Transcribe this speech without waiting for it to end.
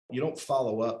You don't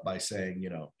follow up by saying,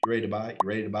 you ready to buy? You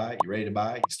ready to buy? You ready to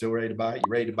buy? You still ready to buy? You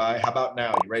ready to buy? How about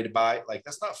now? You ready to buy? Like,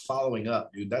 that's not following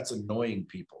up, dude. That's annoying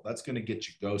people. That's going to get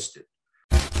you ghosted.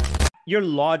 Your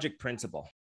logic principle.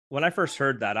 When I first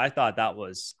heard that, I thought that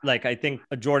was like, I think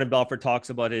Jordan Belfort talks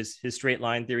about his straight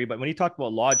line theory, but when he talked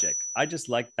about logic, I just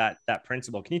like that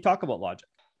principle. Can you talk about logic?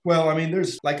 Well, I mean,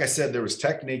 there's, like I said, there was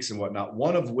techniques and whatnot,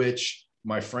 one of which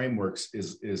my frameworks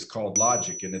is called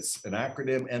logic, and it's an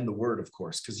acronym and the word, of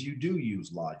course, because you do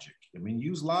use logic. I mean,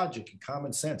 use logic and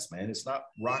common sense, man. It's not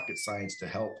rocket science to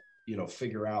help,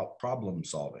 figure out problem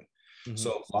solving. Mm-hmm.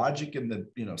 So logic in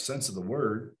the, sense of the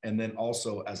word, and then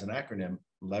also as an acronym,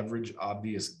 leverage,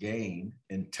 obvious gain,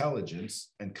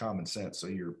 intelligence, and common sense. So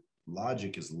your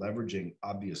logic is leveraging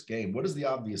obvious gain. What is the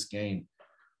obvious gain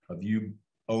of you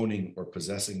owning or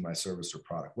possessing my service or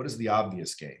product? What is the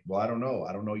obvious gain? Well, I don't know.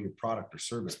 I don't know your product or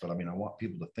service, but I mean, I want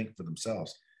people to think for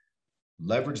themselves.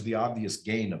 Leverage the obvious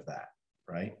gain of that,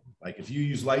 right? Like if you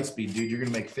use Lightspeed, dude, you're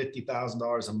going to make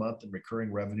 $50,000 a month in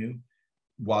recurring revenue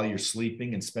while you're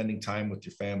sleeping and spending time with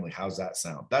your family. How's that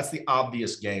sound? That's the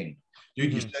obvious gain.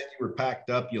 Dude, you said you were packed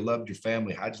up, you loved your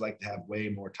family. How'd you like to have way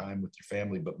more time with your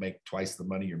family, but make twice the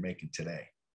money you're making today?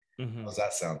 How's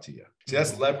that sound to you? See,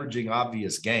 that's leveraging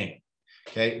obvious gain.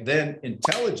 Okay. Then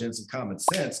intelligence and common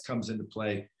sense comes into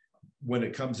play when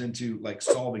it comes into like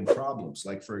solving problems.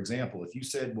 Like, for example, if you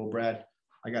said, well, Brad,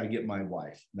 I got to get my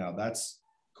wife. Now that's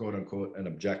quote unquote an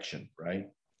objection, right?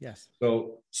 Yes.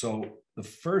 So the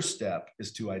first step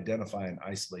is to identify and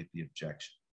isolate the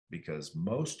objection, because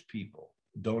most people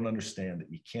don't understand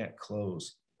that you can't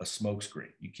close a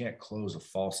smokescreen. You can't close a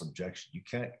false objection. You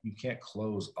can't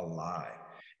close a lie.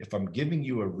 If I'm giving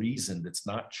you a reason that's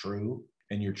not true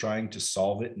and you're trying to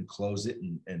solve it and close it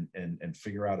and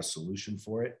figure out a solution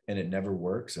for it, and it never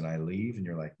works, and I leave and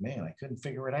you're like, man, I couldn't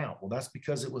figure it out. Well, that's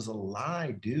because it was a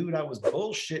lie, dude. I was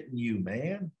bullshitting you,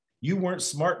 man. You weren't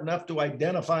smart enough to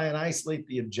identify and isolate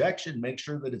the objection, make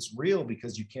sure that it's real,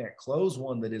 because you can't close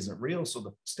one that isn't real. So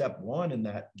the step one in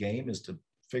that game is to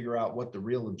figure out what the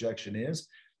real objection is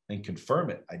and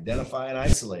confirm it, identify and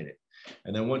isolate it.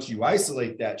 And then once you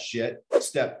isolate that shit,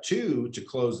 step two to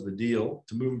close the deal,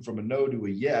 to move from a no to a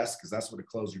yes, because that's what a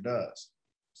closer does.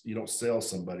 You don't sell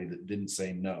somebody that didn't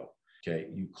say no. Okay.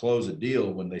 You close a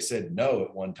deal when they said no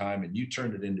at one time and you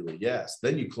turned it into a yes.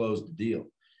 Then you close the deal.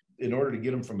 In order to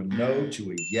get them from a no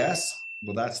to a yes,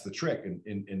 well, that's the trick. And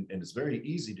it's very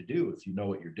easy to do if you know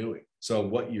what you're doing. So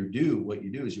what you do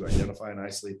is you identify and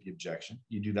isolate the objection.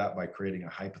 You do that by creating a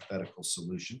hypothetical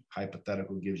solution.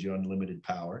 Hypothetical gives you unlimited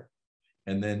power.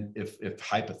 And then if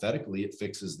hypothetically it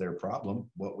fixes their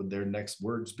problem, what would their next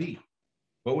words be?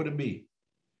 What would it be?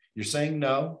 You're saying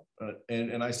no.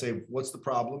 And I say, what's the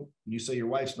problem? And you say, your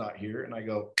wife's not here. And I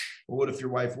go, well, what if your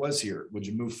wife was here? Would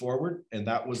you move forward? And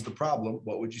that was the problem.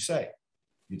 What would you say?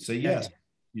 You'd say yes.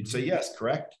 You'd say yes,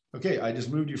 correct? Okay, I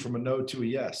just moved you from a no to a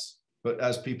yes. But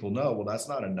as people know, well, that's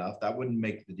not enough. That wouldn't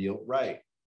make the deal right.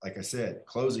 Like I said,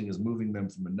 closing is moving them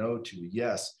from a no to a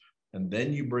yes. And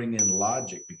then you bring in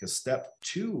logic, because step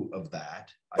two of that,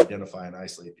 identify and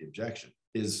isolate the objection,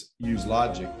 is use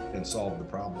logic and solve the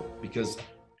problem. Because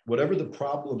whatever the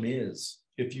problem is,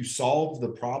 if you solve the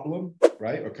problem,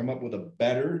 right, or come up with a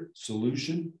better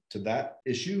solution to that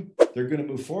issue, they're going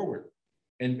to move forward.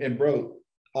 And bro,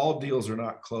 all deals are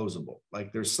not closable.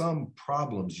 Like there's some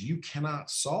problems you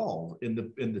cannot solve in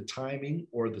the timing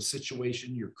or the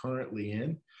situation you're currently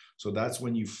in. So that's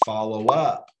when you follow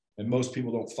up. And most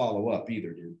people don't follow up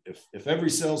either, dude. If every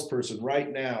salesperson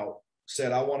right now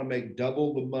said, I want to make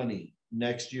double the money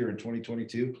next year in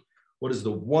 2022, what is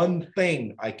the one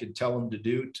thing I could tell them to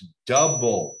do to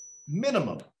double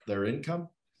minimum their income?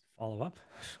 Follow up.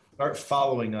 Start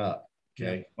following up.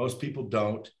 Okay. Yeah. Most people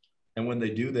don't. And when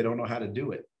they do, they don't know how to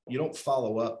do it. You don't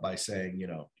follow up by saying, you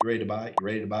ready to buy? You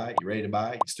ready to buy? You ready to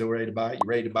buy? You still ready to buy? You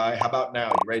ready to buy? How about now?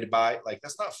 You ready to buy? Like,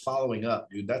 that's not following up,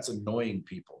 dude. That's annoying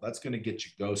people. That's going to get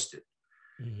you ghosted.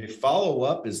 A follow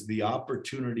up is the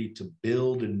opportunity to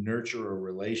build and nurture a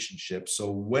relationship. So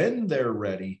when they're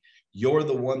ready, you're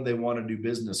the one they want to do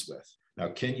business with. Now,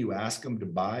 can you ask them to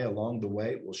buy along the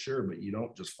way? Well, sure, but you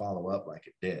don't just follow up like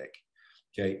a dick.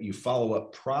 Okay. You follow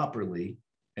up properly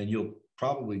and you'll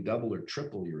probably double or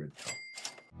triple your income.